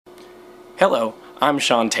Hello, I'm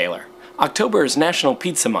Sean Taylor. October is National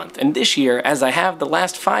Pizza Month, and this year, as I have the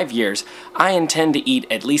last 5 years, I intend to eat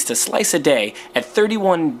at least a slice a day at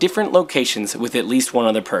 31 different locations with at least one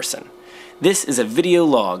other person. This is a video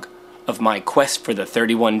log of my quest for the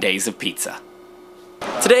 31 days of pizza.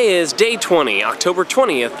 Today is day 20, October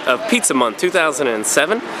 20th of Pizza Month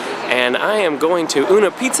 2007, and I am going to Una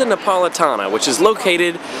Pizza Napoletana, which is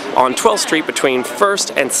located on 12th Street between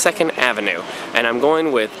 1st and 2nd Avenue. And I'm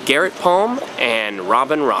going with Garrett Palm and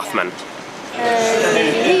Robin Rothman.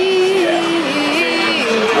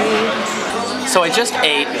 So I just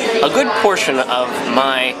ate a good portion of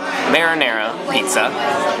my Marinara pizza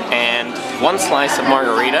and one slice of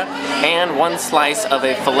Margherita and one slice of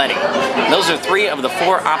a Filetti. Those are 3 of the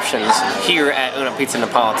 4 options here at Una Pizza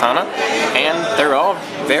Napoletana, and they're all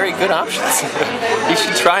very good options. You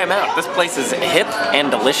should try them out. This place is hip and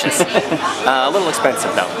delicious. A little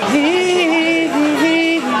expensive though.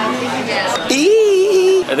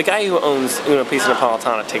 The guy who owns Una Pizza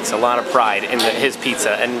Napoletana takes a lot of pride in his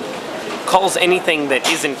pizza and calls anything that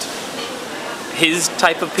isn't his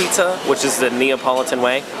type of pizza, which is the Neapolitan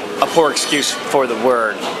way, a poor excuse for the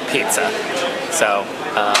word pizza. So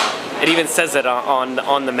it even says it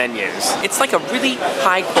on the menus. It's like a really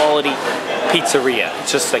high quality pizzeria.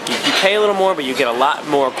 It's just like you pay a little more, but you get a lot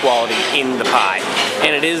more quality in the pie.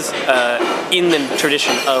 And it is in the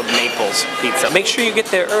tradition of Naples pizza. Make sure you get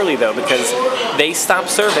there early though, because they stop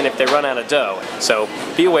serving if they run out of dough. So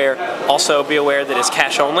be aware. Also be aware that it's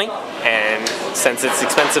cash only, and since it's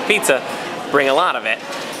expensive pizza, bring a lot of it.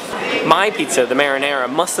 My pizza, the Marinara,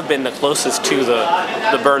 must have been the closest to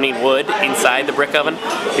the burning wood inside the brick oven,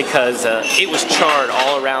 because it was charred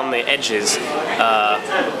all around the edges,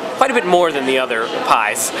 quite a bit more than the other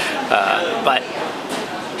pies. But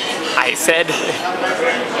I said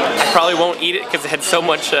I probably won't eat it because it had so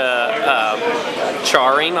much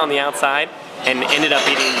charring on the outside, and ended up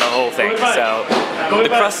eating the whole thing. So the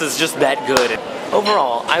crust is just that good.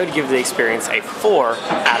 Overall, I would give the experience a 4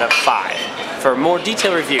 out of 5. For a more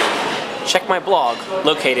detailed review, check my blog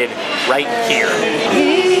located right here.